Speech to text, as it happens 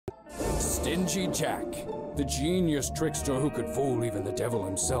Stingy Jack, the genius trickster who could fool even the devil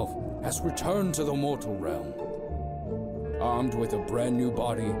himself, has returned to the mortal realm. Armed with a brand new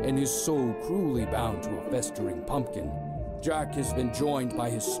body and his soul cruelly bound to a festering pumpkin, Jack has been joined by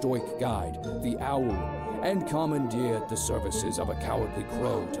his stoic guide, the owl, and commandeered the services of a cowardly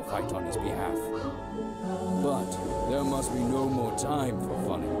crow to fight on his behalf. But there must be no more time for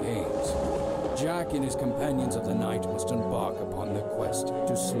fun and games. Jack and his companions of the night must embark upon the quest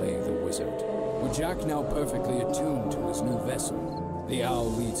to slay the wizard. With Jack now perfectly attuned to his new vessel, the owl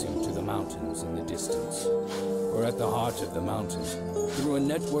leads him to the mountains in the distance. For at the heart of the mountain, through a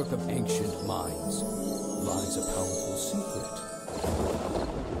network of ancient mines, lies a powerful secret.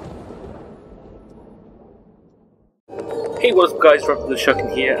 Hey, what's up guys, Rob the Shuckin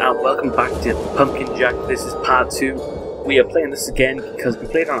here, and welcome back to Pumpkin Jack. This is part 2. We are playing this again because we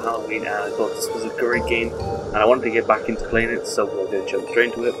played on Halloween and I thought this was a great game and I wanted to get back into playing it, so we're going to jump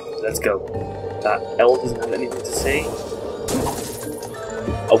straight into it. Let's go. Elle doesn't have anything to say.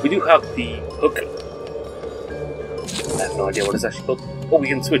 Oh, we do have the hook. I have no idea what it's actually called. Oh, we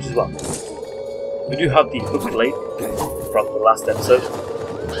can switch as well. We do have the hook blade from the last episode,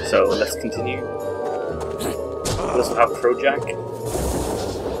 so let's continue. We also have Crojack.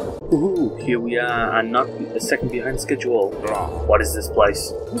 Ooh, here we are, and not a second behind schedule. What is this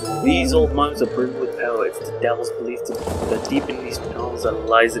place? These old mines are brimming with power. It's the devil's belief that deep in these tunnels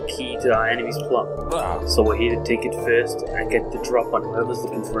lies a key to our enemy's plot. So we're here to take it first and get the drop on whoever's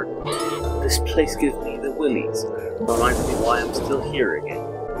looking for it. This place gives me the willies. Reminds me why I'm still here again.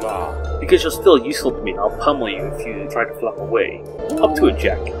 Because you're still useful to me, I'll pummel you if you try to flap away. Up to it,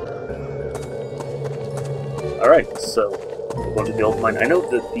 Jack. Alright, so we're going to the old mine. I know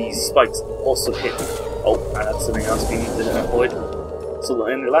that these spikes also hit. Oh, and that's something else we need to avoid. So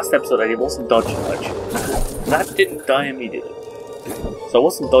in the last episode I wasn't dodging much. That didn't die immediately. So I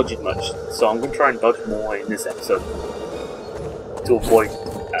wasn't dodging much. So I'm going to try and dodge more in this episode to avoid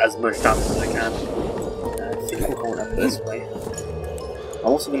as much damage as I can. I think we're going up this way.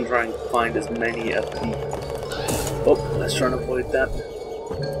 I'm also going to try and find as many of the... Oh, let's try and avoid that.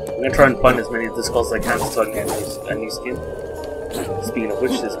 I'm going to try and find as many of the skulls as I can so I can get a new skin. Speaking of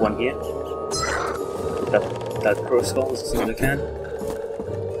which, there's one here. That crow skull as soon as I can.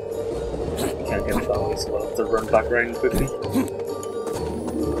 I can't get it that way, so I'll have to run back around quickly.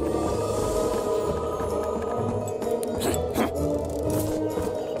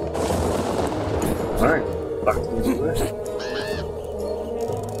 Alright, back to the way.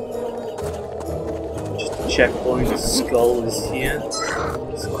 Just a checkpoint, the skull is here.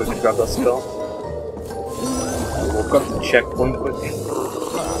 Just quickly grab that skull. We'll grab the checkpoint quickly.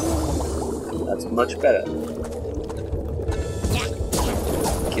 That's much better.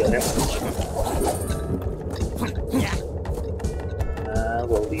 Kill him.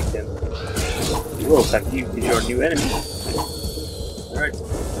 We'll leave him. We will attack you because you're a new enemy. Alright.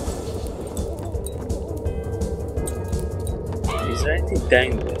 Is there anything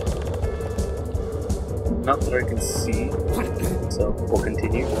down there? Not that I can see. So we'll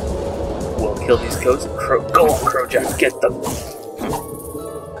continue. We'll kill these ghosts. Go on, Crojack, get them!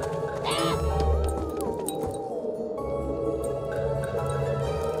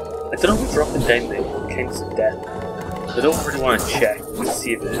 I don't know if dropping down there will count as death. I don't really want to check to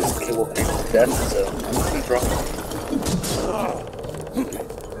see if it is will count as death, so I'm just going to drop it.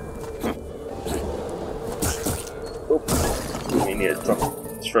 Oh, we need to drop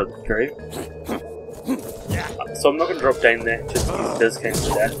through the grave. So I'm not going to drop down there just because it does count as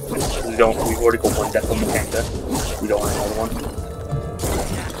death. Because we've already got one death on the counter. We don't want another one.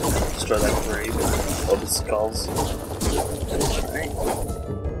 Destroy that grave. All the skulls. Alright.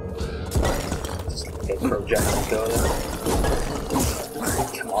 Just get Crojack to go there. Alright,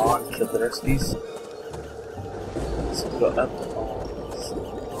 come on, kill the rest of these. So we got up.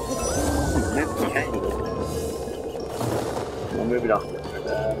 Maybe we can. Well, maybe not.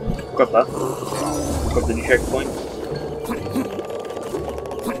 Grab that. Grab the new checkpoint.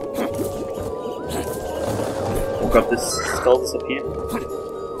 We'll grab this skull that's up here.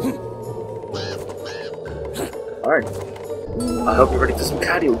 Alright. I hope you're ready for some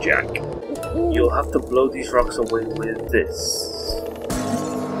cardio, Jack. You'll have to blow these rocks away with this.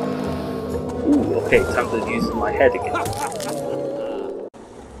 Ooh, okay, time to use my head again.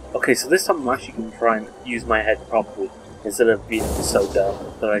 Okay, so this time I'm actually going to try and use my head properly, instead of being so dumb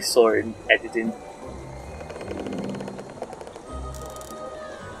that I saw it in editing.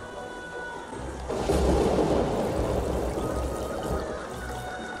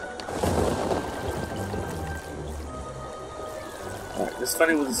 Alright, let's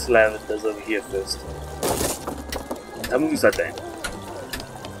find out what this lava does over here first. How moves that down?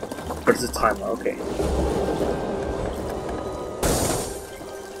 But it's a timer, okay.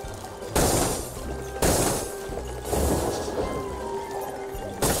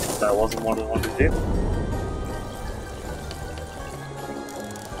 That wasn't what I wanted to do.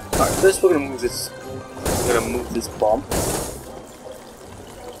 Alright, first we're gonna move this. We're gonna move this bomb.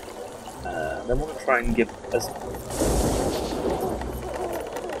 Then we're gonna try and get us.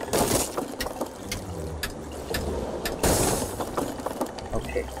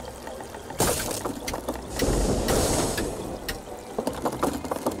 Okay.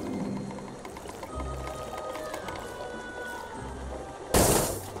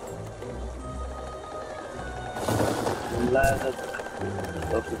 Leather.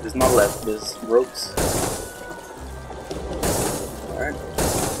 Okay, there's not leather, there's ropes. Alright.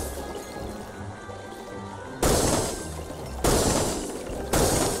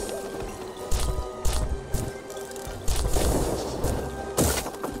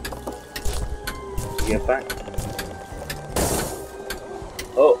 Get back.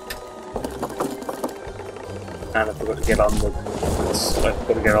 Oh. And I forgot to get on the. I forgot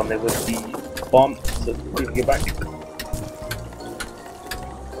to get on there with the bomb, so we can get back.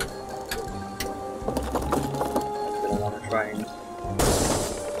 Trying.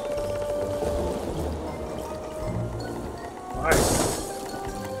 Alright.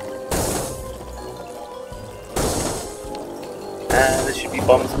 And there should be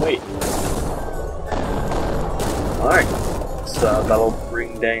bombs away. Alright. So that'll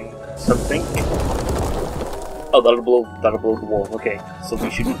bring down something. Oh, that'll blow the wall. Okay. So we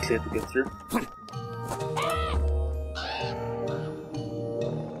should be clear to get through.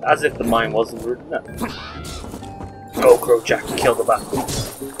 As if the mine wasn't rude enough. Oh, Crow Jack, kill the bat.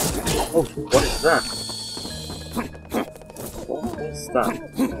 Oh, what is that? What is that?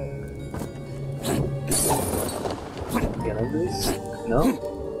 Get over this? No?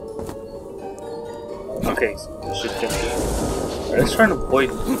 Okay, so this should get me. Let's try and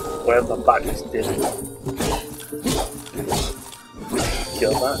avoid where the bat just did.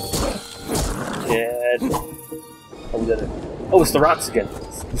 Kill that. Dead. Oh, we did it. Oh, it's the rats again.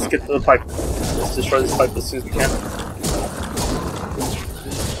 Let's get to the pipe. Let's destroy this pipe as soon as we can.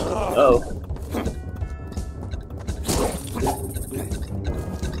 Oh.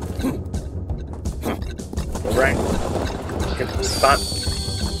 Alright. Get to the spot.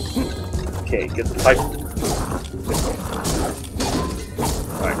 Okay, get the pipe.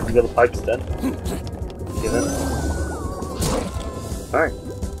 Alright, we got the pipes then. Get in. Alright.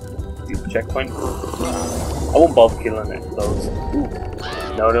 Do the checkpoint. I won't bother killing those. Ooh.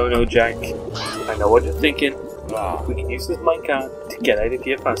 No, Jack. I know what you're thinking. We can use this minecart to get out of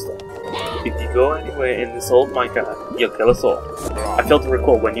here faster. If you go anywhere in this old minecart, you'll kill us all. I failed to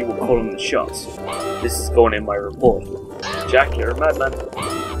recall when you were calling the shots. This is going in my report. Jack, you're a madman.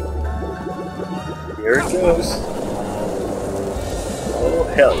 Here it goes. Oh,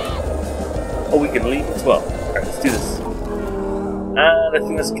 hell. Oh, we can leave as well. Alright, let's do this. And I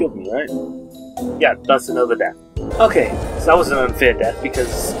think that's killed me, right? Yeah, that's another death. Okay, so that was an unfair death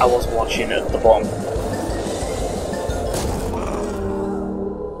because I was watching at the bottom.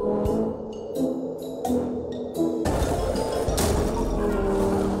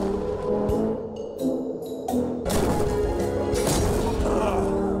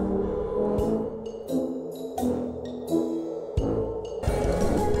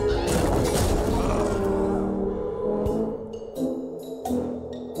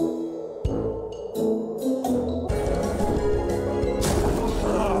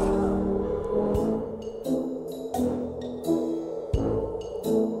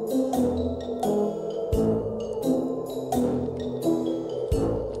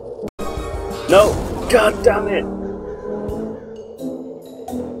 No! God damn it!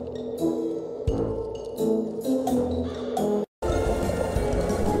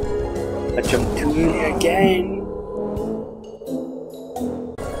 I jumped too early again!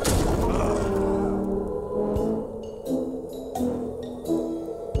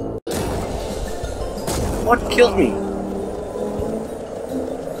 What killed me?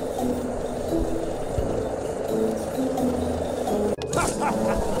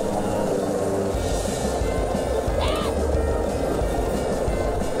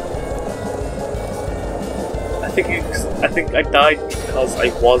 I think I died because I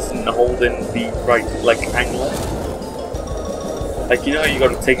wasn't holding the right angle. Like, you know how you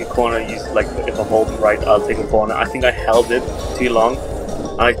gotta take a corner, use if I'm holding right, I'll take a corner. I think I held it too long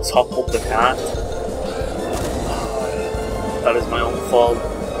and I toppled the cat. That is my own fault.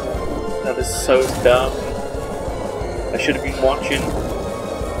 That is so dumb. I should have been watching.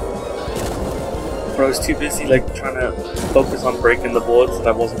 But I was too busy like trying to focus on breaking the boards that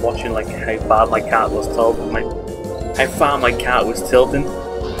I wasn't watching like how bad my cat was tilting. How far my cat was tilting.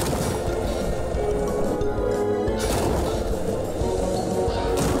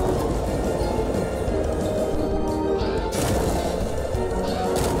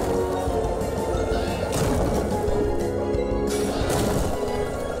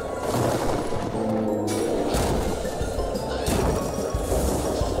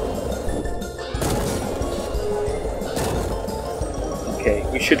 Okay,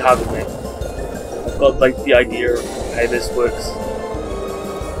 we should have it now. I've got like the idea of how this works.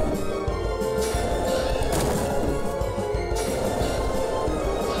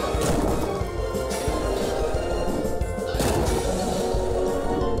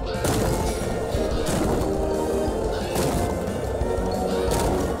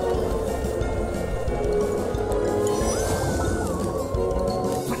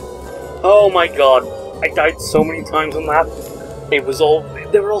 Oh my god, I died so many times on that. They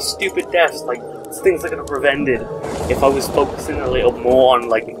were all stupid deaths, like things I could have prevented if I was focusing a little more on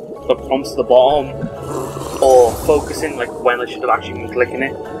like the prompts at the bottom, or focusing like when I should have actually been clicking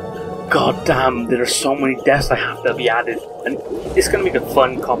it. God damn, there are so many deaths I have to be added, and it's gonna make a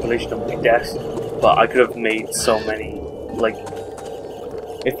fun compilation of my deaths, but I could have made so many. Like,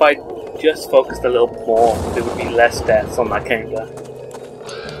 if I just focused a little more, there would be less deaths on that counter.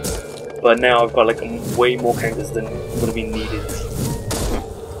 But now I've got like way more counters than would have been needed.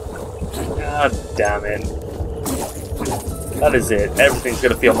 God damn it. That is it. Everything's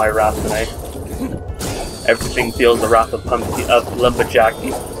gonna feel my wrath tonight. Everything feels the wrath of Lumberjack.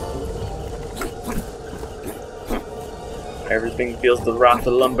 Everything feels the wrath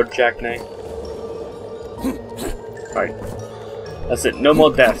of Lumberjack now. Alright. That's it. No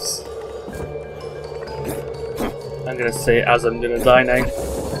more deaths. I'm gonna say as I'm gonna die now.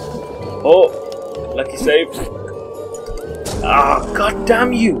 Oh! Lucky save. Ah, god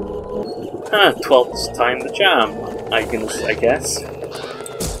damn you! 12th time the charm, I guess.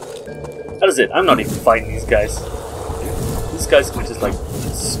 That is it, I'm not even fighting these guys. These guys can just like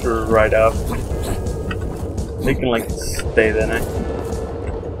screw right up. They can like stay there now.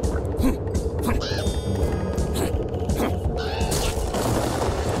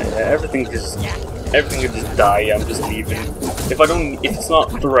 Yeah, everything can just die, I'm just leaving. If it's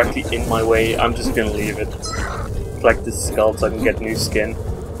not directly in my way, I'm just gonna leave it. Collect this skull so I can get new skin.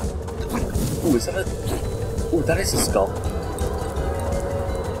 Ooh, is that a... Ooh, that is a skull.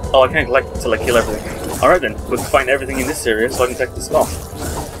 Oh, I can't collect it until I kill everything. Alright then, let's find everything in this area so I can collect the skull.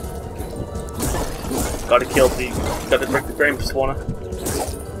 Gotta break the grain spawner.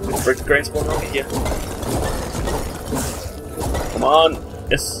 Break the grain spawner over here. Come on!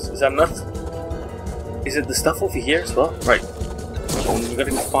 Yes, is that enough? Is it the stuff over here as well? Right. We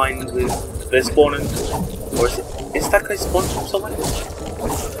gotta find with they're spawning. Or is that guy spawning from somewhere?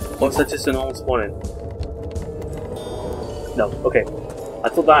 Or is that just a normal spawning? No, okay. I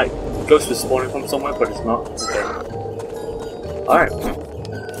thought that ghost was spawning from somewhere, but it's not. Okay. Alright.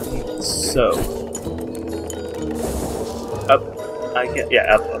 So. Up.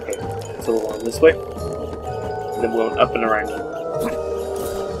 Yeah, up, okay. So we're going this way. And then we're going up and around.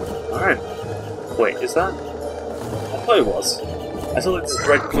 Alright. Wait, is that? I thought it was. I saw like this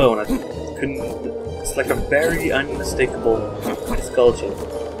red glow and I couldn't. It's like a very unmistakable skull shape.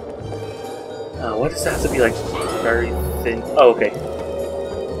 Why does that have to be like very thin? Oh, okay.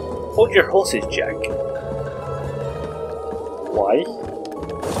 Hold your horses, Jack. Why?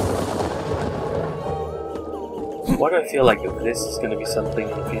 Why do I feel like this is going to be something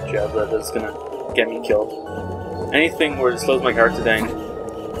in the future that's going to get me killed? Anything where it slows my character down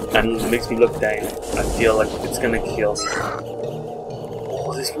and makes me look down, I feel like it's gonna kill me.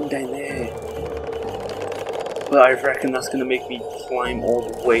 Oh, there's one down there. But I reckon that's gonna make me climb all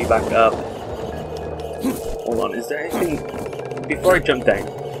the way back up. Hold on, is there anything... Before I jump down,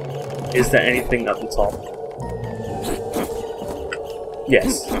 is there anything at the top?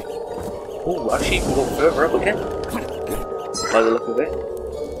 Yes. Oh, actually you can go further up again. By the look of it.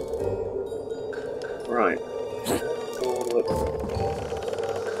 Right. All the way up.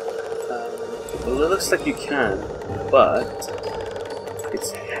 Well, it looks like you can, but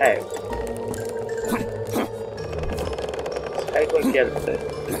it's how. How do I get it there?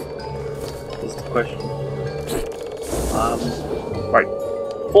 Is the question. Right.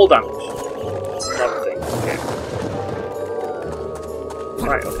 Full damage. Another thing. Okay.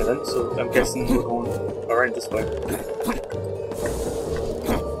 Right, okay then, so I'm guessing we're going around this way.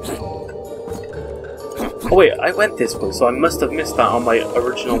 Oh wait, I went this way, so I must have missed that on my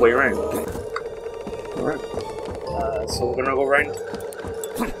original way around. Alright. So we're gonna go around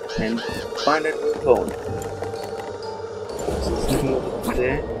and find it. going. So there's nothing over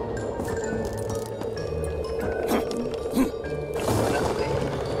there.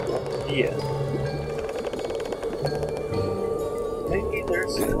 Yeah. Maybe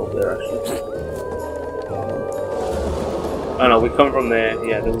there's something over there actually. Oh no, we come from there.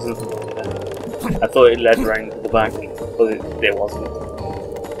 Yeah, there was nothing over there. I thought it led around to the back, but there wasn't.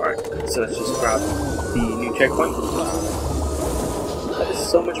 Alright, so let's just grab the new checkpoint. That is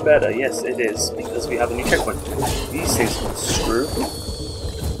so much better. Yes, it is, because we have a new checkpoint. These things can screw.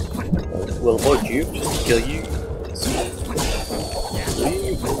 We'll avoid you, just to kill you.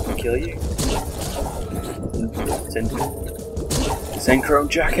 Kill you. Scarecrow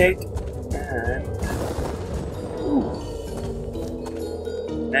jacket. And... ooh.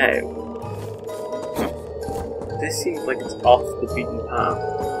 Now... this seems like it's off the beaten path.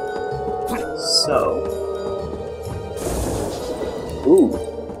 So... ooh.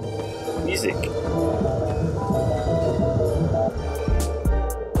 Music.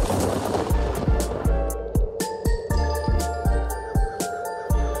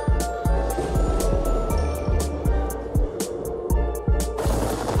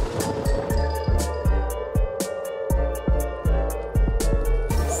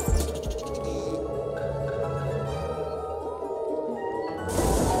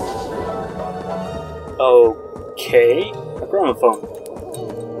 Okay, a gramophone.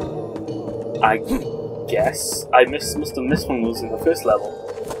 I guess I must have missed one was in the first level.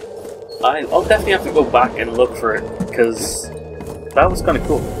 I'll definitely have to go back and look for it because that was kind of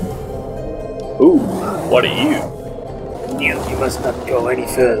cool. Ooh, what are you? You must not go any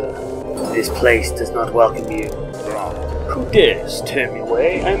further. This place does not welcome you. Who dares turn me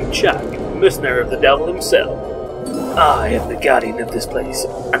away? I'm Jack, mercenary of the devil himself. I am the guardian of this place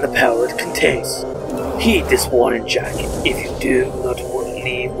and the power it contains. Heed this warning, Jack. If you do not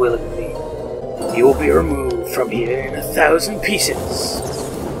leave willingly, you will be removed from here in 1,000 pieces.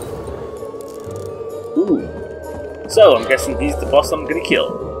 Ooh. So, I'm guessing he's the boss I'm gonna kill.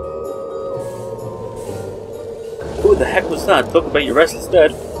 Who the heck was that? Talk about your restless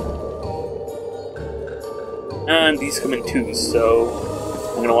dead. And these come in twos, so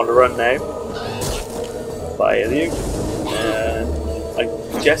I'm gonna want to run now. Bye, you. And I'm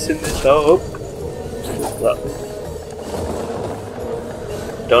guessing this. Oh. Well,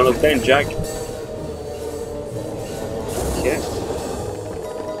 don't look down, Jack. Okay.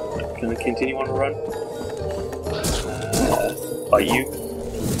 Can I continue on a run? By you.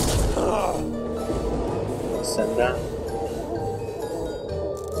 Send that.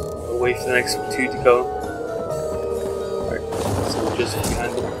 We'll wait for the next two to go. Alright, so we'll just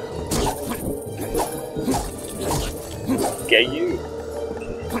kind of get you.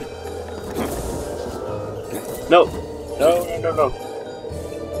 No! No.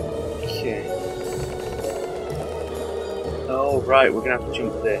 Okay. Oh, right, we're gonna have to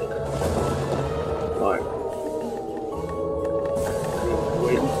jump there. Right. We're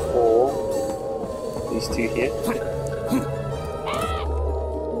waiting for these two here.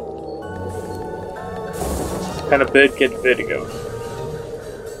 Can a bird get vertigo?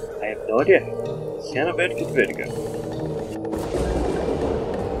 I have no idea. Can a bird get vertigo?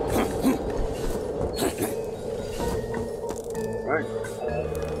 Right.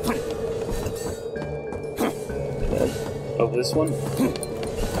 Over this one.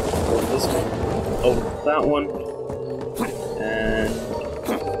 Over this one. Over that one. And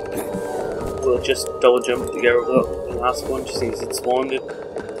we'll just double jump to get over the last one, just in case it spawned it.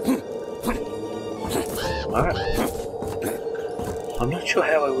 Alright. I'm not sure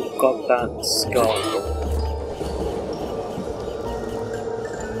how I would have got that skull.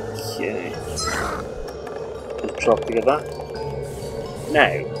 Okay. Let's drop together.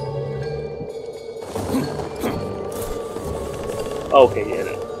 Now. Okay,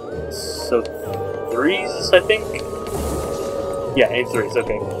 yeah. So, threes, I think? Yeah, in threes,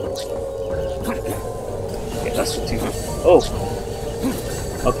 okay. Okay, that's the two. Oh!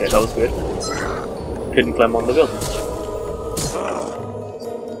 Okay, that was good. Couldn't climb on the building.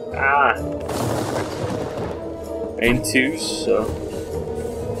 Ah! In twos, so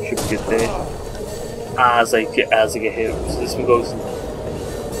should be good there. As I get hit. So this one goes.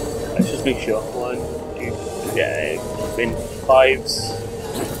 Let's just make sure. 1, 2, yeah, in fives.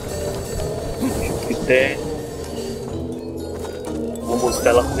 Should be good there. Almost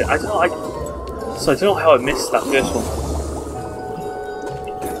fell off there. I don't know. So I don't know how I missed that first one.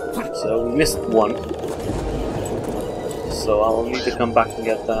 So we missed one. So I'll need to come back and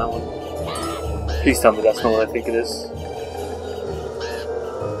get that one. Please tell me that's not what I think it is.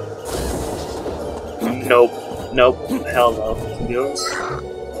 Nope. Nope. Hell no. To be honest.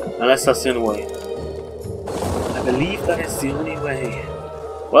 Unless that's the only way. I believe that is the only way.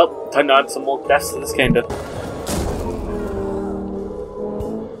 Well, time to add some more deaths to this kinda.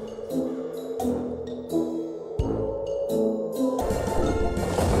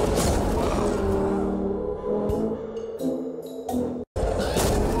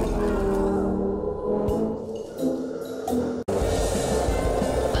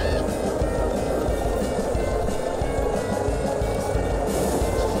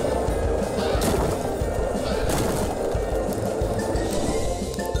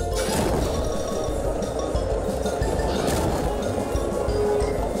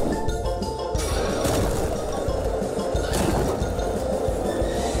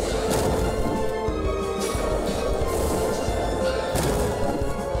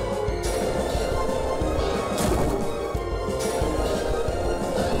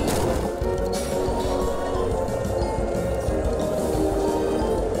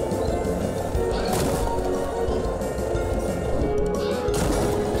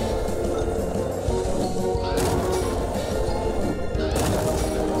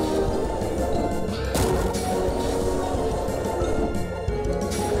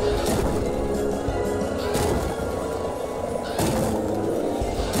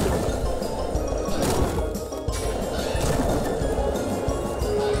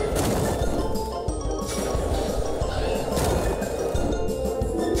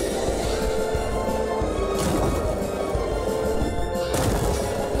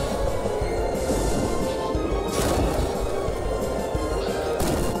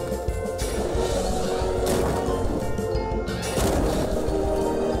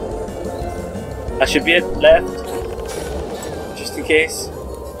 That should be it left, just in case.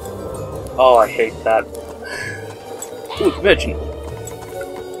 Oh, I hate that. Ooh, convention.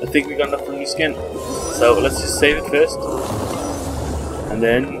 I think we got enough for a new skin. So let's just save it first. And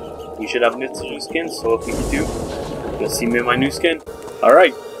then we should have enough new skins, so if we do, you'll see me in my new skin.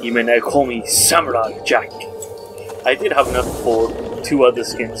 Alright, you may now call me Samurai Jack. I did have enough for 2 other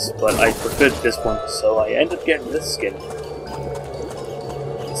skins, but I preferred this one, so I ended up getting this skin.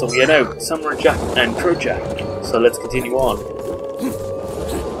 So we are now Samurai Jack and Crow Jack. So let's continue on.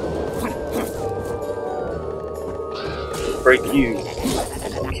 Break you.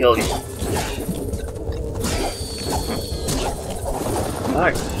 I'll kill you.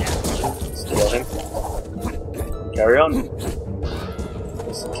 Alright. Let's kill him. Carry on.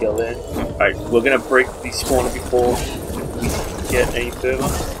 Let's kill him. Alright, we're gonna break the spawner before we get any further.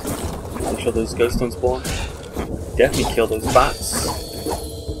 Make sure those ghosts don't spawn. Definitely kill those bats.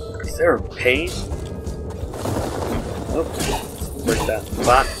 Is there a pain? Oh, break that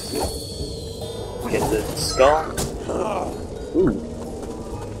bat. Get the skull. Ooh.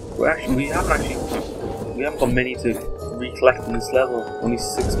 We haven't got many to recollect in this level. Only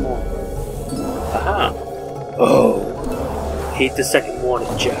 6 more. Aha! Oh, hate the second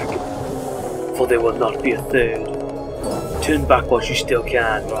warning, Jack, for there will not be a third. Turn back while you still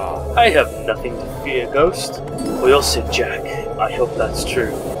can. I have nothing to fear, Ghost. For your sake, Jack. I hope that's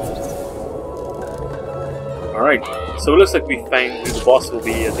true. Alright, so it looks like we found who the boss will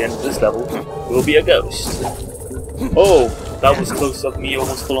be at the end of this level. It will be a ghost. Oh, that was close up me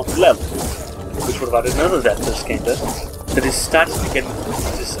almost full off the level. Which would have added another death to this game, that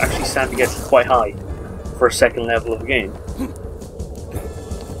is actually starting to get quite high for a second level of the game.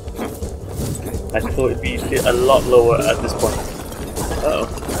 I thought it'd be a lot lower at this point. Uh oh.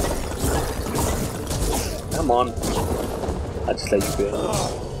 Come on. I'll just let you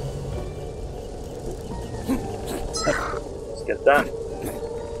go. Let's get that.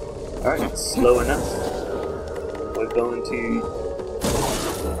 Alright, slow enough. We're going to...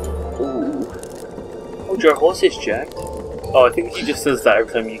 Ooh. Hold your horses, Jack. Oh, I think he just does that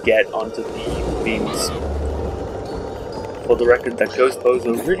every time you get onto the beams. For the record, that ghost bows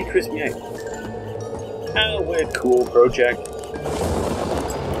will really crisp me out. Oh, we're cool, bro, Jack.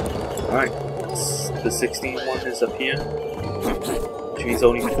 Alright, the 16 one is up here. Which means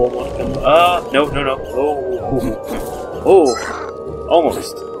only 4 more to come. No. Oh,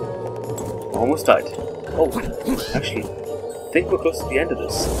 almost. Almost died. Oh, actually, I think we're close to the end of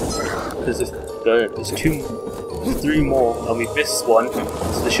this. Because there's 3 more, and we've missed one,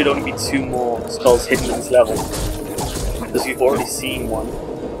 so there should only be 2 more skulls hidden in this level. Because we've already seen one.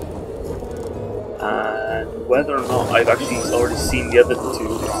 And whether or not I've actually already seen the other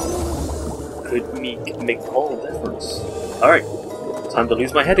 2 could make all the difference. Alright, time to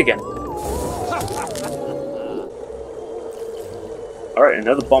lose my head again. Alright,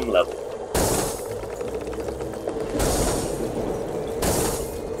 another bomb level.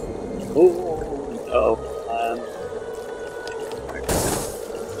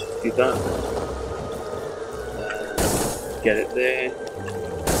 Do that. Get it there.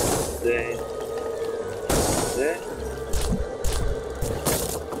 There. There.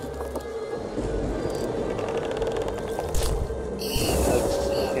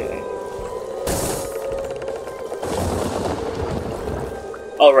 Okay.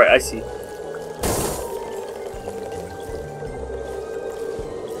 Alright, I see.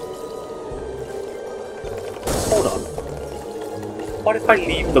 Hold on. What if I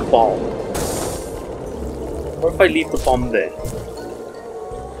leave the bomb? What if I leave the bomb there?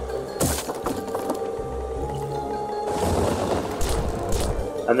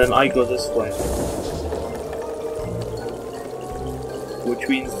 And then I go this way. Which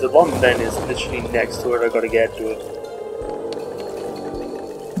means the bomb then is literally next to where I gotta get to it.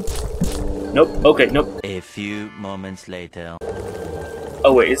 Nope, okay, nope. A few moments later.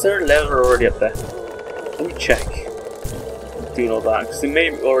 Oh wait, is there a lever already up there? Let me check. Doing all that, because there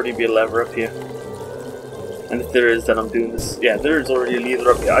may already be a lever up here. And if there is, then I'm doing this. Yeah, there is already a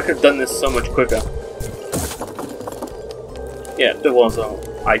lever up here. I could have done this so much quicker. Yeah, there was.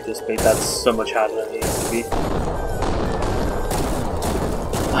 I just made that so much harder than it needed to be.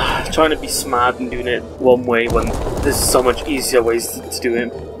 Trying to be smart and doing it one way when there's so much easier ways to do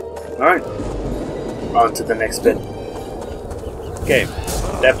it. Alright, on to the next bit. Okay,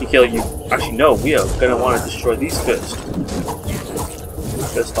 they have to kill you. Actually, no, we are gonna want to destroy these first.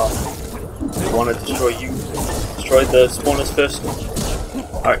 First off, we want to destroy you. Destroy the spawners first.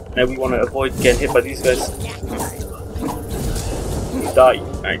 Alright, now we want to avoid getting hit by these guys. Die.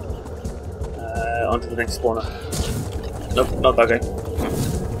 Alright. On to the next spawner. Nope, not that guy.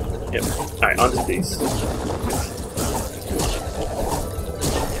 Yep. Alright, on to these.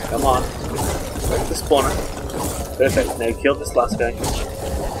 Come on. Break the spawner. Perfect. Now kill this last guy.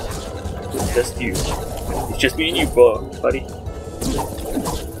 It's just you. It's just me and you, buddy.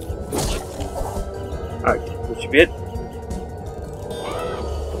 Alright, that should be it.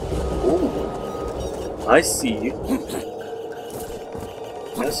 Ooh. I see you.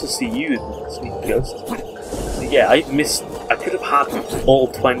 I also see you, sweet ghost. So yeah, I could have had all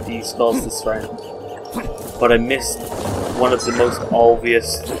 20 skulls this round. But I missed one of the most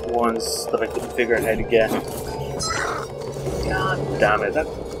obvious ones that I couldn't figure out how to get. God damn it, that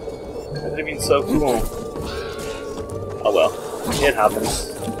would have been so cool. Oh well, it happens.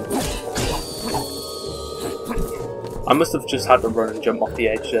 I must have just had to run and jump off the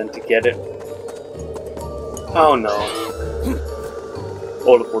edge then to get it. Oh no.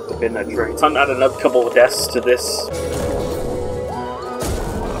 All of what the bin I drank. Time to add another couple of deaths to this.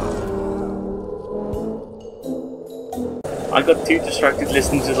 I got too distracted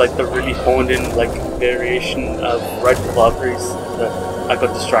listening to like the really honed in like variation of Red Valkyries that I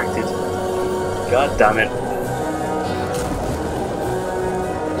got distracted. God damn it.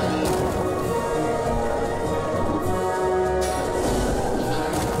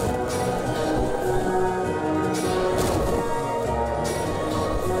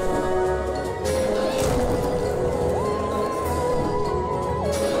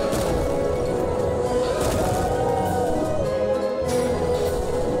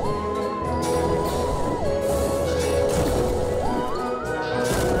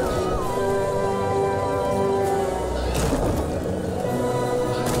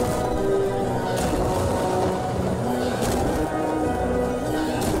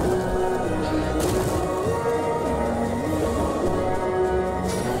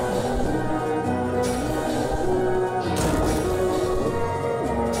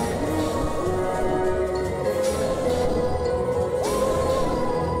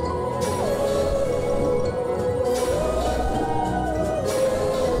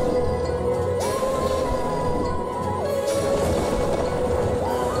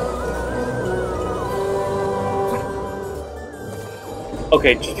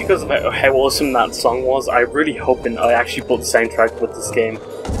 Okay, just because of how awesome that song was, I really hoping I actually put the soundtrack with this game.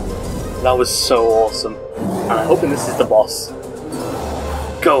 That was so awesome. And I'm hoping this is the boss.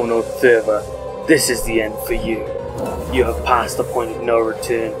 Go no further. This is the end for you. You have passed the point of no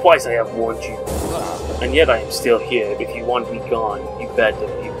return. Twice I have warned you. And yet I am still here. If you want me gone, you better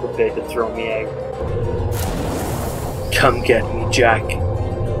be prepared to throw me out. Come get me, Jack.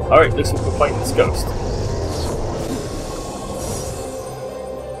 Alright, looks like we're fighting this ghost.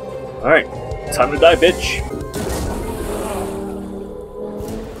 Alright, time to die, bitch.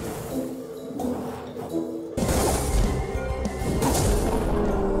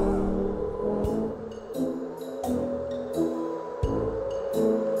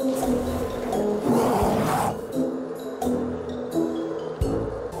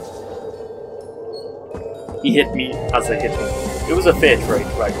 He hit me as I hit him. It was a fair trade,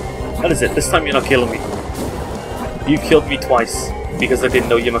 right? That is it, this time you're not killing me. You killed me twice because I didn't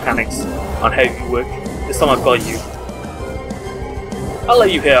know your mechanics on how you work. This time I've got you. I'll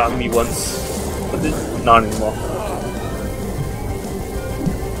let you hear me once, but not anymore.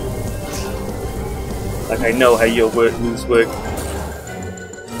 Like I know how your moves work.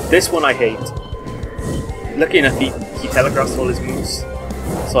 This one I hate. Lucky enough he telegraphs all his moves,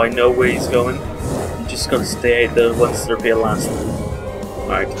 so I know where he's going. You just gotta stay at the ones that appear last.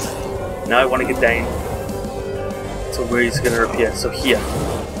 Alright. Now I want to get down to where he's gonna appear. So here.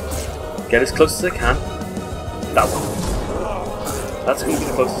 Get as close as I can. That one. That's gonna be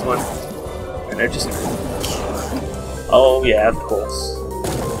the closest one. And they're just... Oh yeah, of course.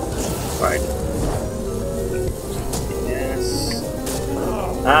 Right. Yes.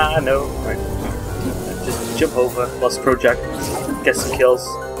 Ah, no. Right. Just jump over, lost project, get some kills,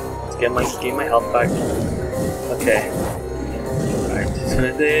 to gain my health back. Okay. Right,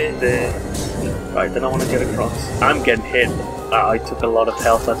 there. Right, then I want to get across. I'm getting hit. I took a lot of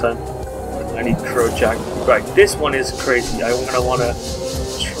health that time. I need Crojack. Right, this one is crazy. I'm gonna want to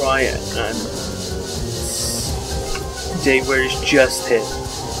try it and stay where it's just hit.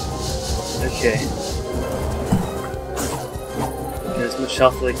 Okay. Get as much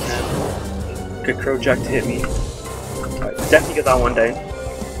health as I can. Get Crojack to hit me. Right, definitely get that one down.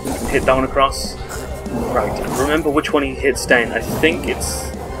 Hit that one across. Right, remember which one he hits down. I think it's...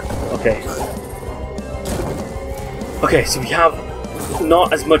 Okay. Okay, so we have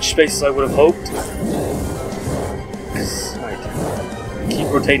not as much space as I would have hoped. Right.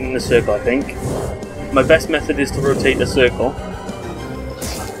 Keep rotating in a circle, I think. My best method is to rotate a circle.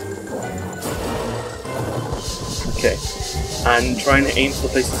 Okay. And trying to aim for the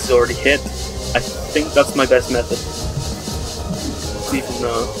places it's already hit. I think that's my best method. Even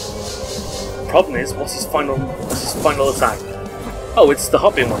though... Problem is, what's his final attack? Oh, it's the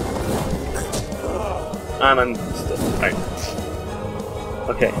hopping one. And I'm still... Right.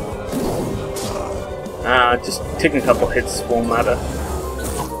 Okay. Just taking a couple hits won't matter.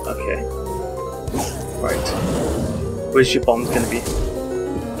 Okay. Right. Where's your bombs gonna be?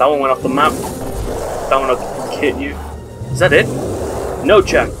 That one went off the map. That one will hit you. Is that it? No,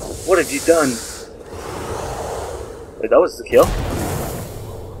 Jack. What have you done? Wait, that was the kill?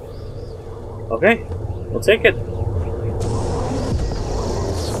 Okay. We'll take it.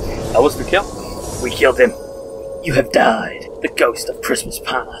 That was the kill. We killed him. You have died. The ghost of Christmas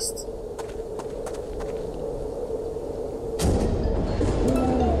past.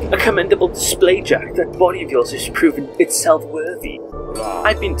 A commendable display, Jack. That body of yours has proven itself worthy.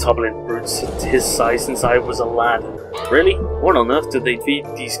 I've been toppling brutes to his size since I was a lad. Really? What on earth did they feed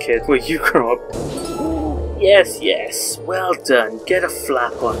these kids where you grew up? Yes. Well done. Get a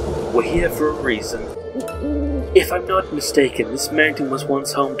flap on. We're here for a reason. If I'm not mistaken, this mountain was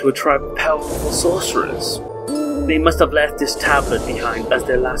once home to a tribe of powerful sorcerers. They must have left this tablet behind as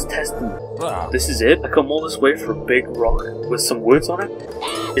their last testament. This is it? I come all this way for a big rock with some words on it?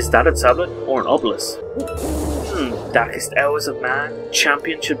 Is that a tablet or an obelisk? Darkest hours of man,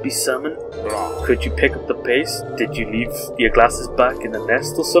 champion should be summoned. Could you pick up the pace? Did you leave your glasses back in the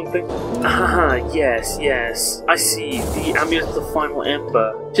nest or something? Ah, yes. I see. The amulet of the final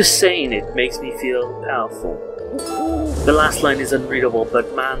ember. Just saying it makes me feel powerful. The last line is unreadable,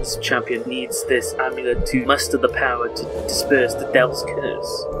 but man's champion needs this amulet to muster the power to disperse the devil's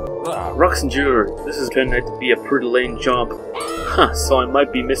curse. Rocks and jewelry. This is turning out to be a pretty lame job. So I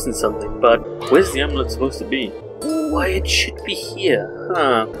might be missing something, but where's the amulet supposed to be? Why, it should be here,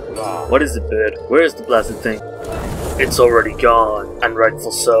 What is it, bird? Where is the blasted thing? It's already gone, and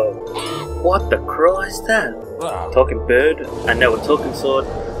rightful so. What the crow is that? Talking bird, and now a talking sword.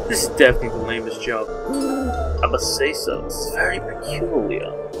 This is definitely the lamest job. I must say so, it's very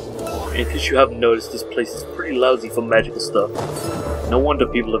peculiar. In case you haven't noticed, this place is pretty lousy for magical stuff. No wonder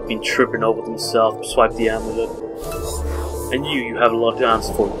people have been tripping over themselves to swipe the amulet. And you have a lot to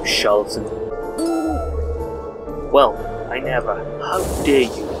answer for, you charlatan. Well, I never. How dare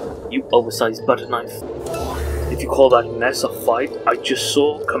you, you oversized butter knife. If you call that mess a fight I just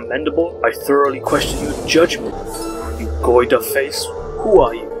saw commendable, I thoroughly question your judgment. You goiter face, who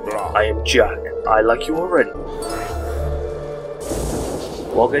are you? I am Jack. I like you already.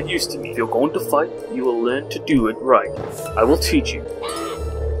 Well, get used to me. If you're going to fight, you will learn to do it right. I will teach you.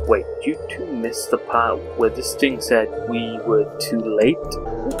 Wait, you two missed the part where this thing said we were too late?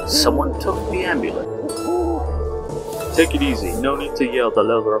 Someone took the amulet. Take it easy, no need to yell the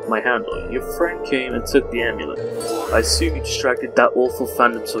leather off my handle. Your friend came and took the amulet. I assume you distracted that awful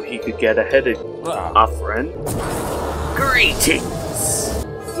phantom so he could get ahead of you. Our friend? Greetings!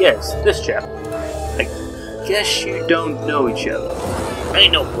 Yes, this chap. I guess you don't know each other. I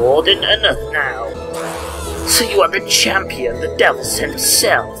know more than enough now. So you are the champion the devil sent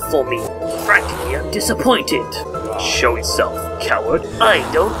himself for me. Frankly, I'm disappointed. Show yourself, coward. I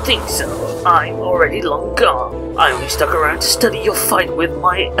don't think so. I'm already long gone. I only stuck around to study your fight with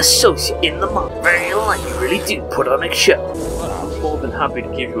my associate in the monk. Very like you really do put on a show. I'm more than happy to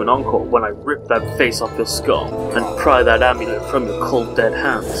give you an encore when I rip that face off your skull and pry that amulet from your cold dead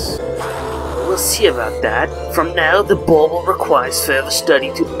hands. We'll see about that. From now, the bauble requires further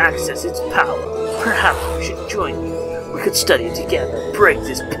study to access its power. Perhaps you should join me. We could study it together, break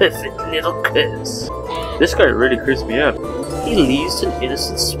this perfect little curse. This guy really creeps me out. He leaves an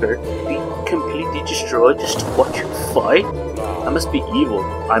innocent spirit being completely destroyed just to watch you fight? That must be evil.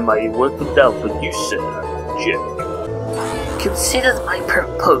 I might work the devil, but you, sir, jerk. Consider my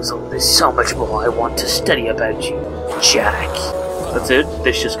proposal. There's so much more I want to study about you, Jack. That's it.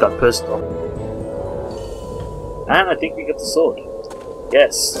 This just got personal. And I think we get the sword.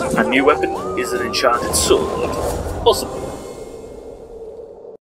 Yes, a new weapon is an enchanted sword. Awesome.